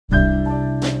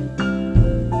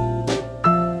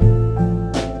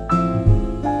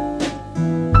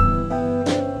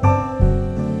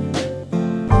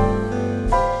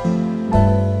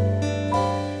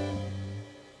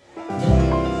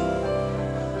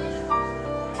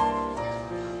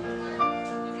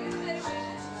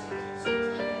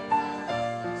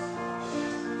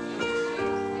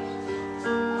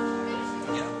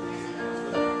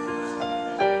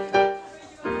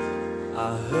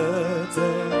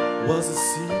was a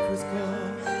secret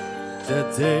chord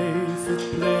that David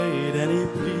played and he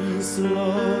pleased the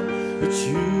Lord. But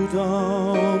you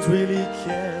don't really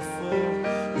care for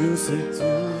music, do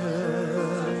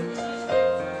you?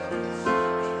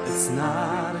 It's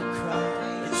not a cry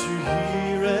that you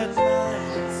hear at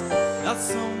night, not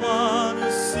someone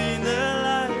who's seen their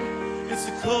life. It's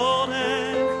a cold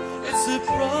hand, it's a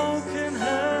broken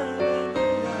hand.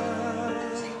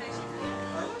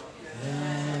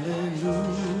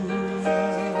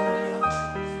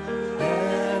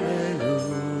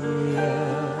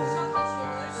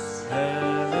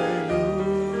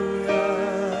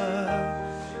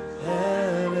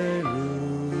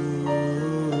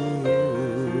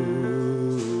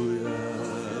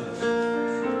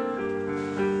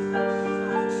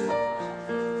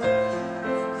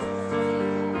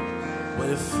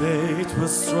 Faith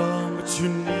was strong, but you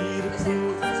needed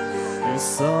proof. You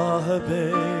saw her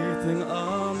bathing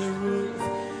on the roof,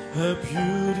 her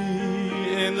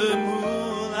beauty in the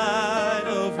moonlight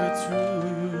overthrew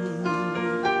you.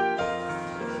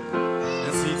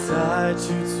 As he tied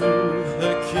you to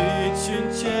her kitchen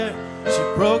chair, she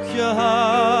broke your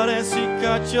heart and she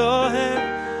cut your hair.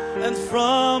 And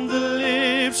from the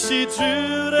lips she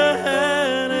drew the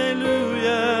hallelujah.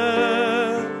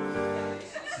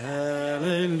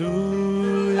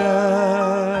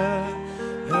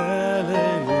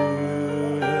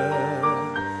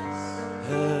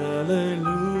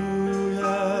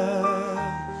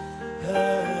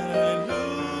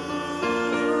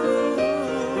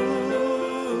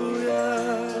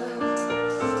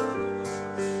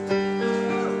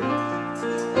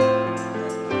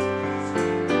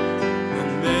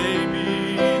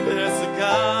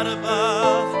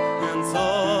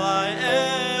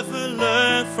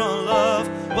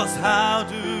 How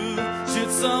do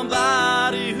should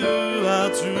somebody who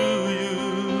outdrew you?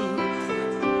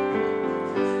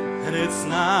 And it's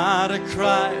not a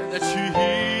cry that you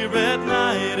hear at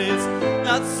night. It's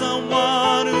not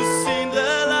someone who's seen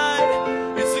the light.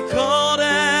 It's a cold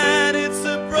and it's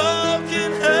a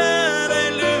broken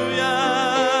hallelujah.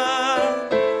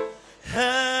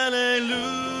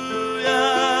 Hallelujah.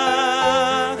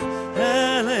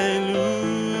 Hallelujah.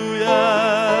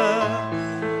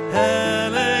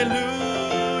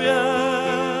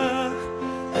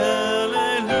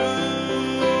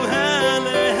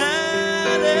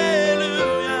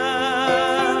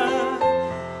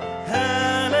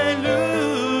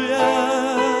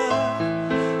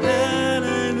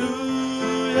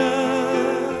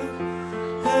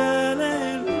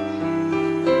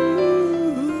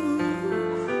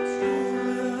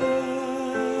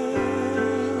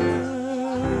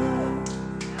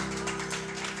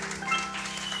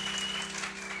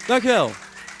 Dank u wel.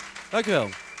 Dank u wel.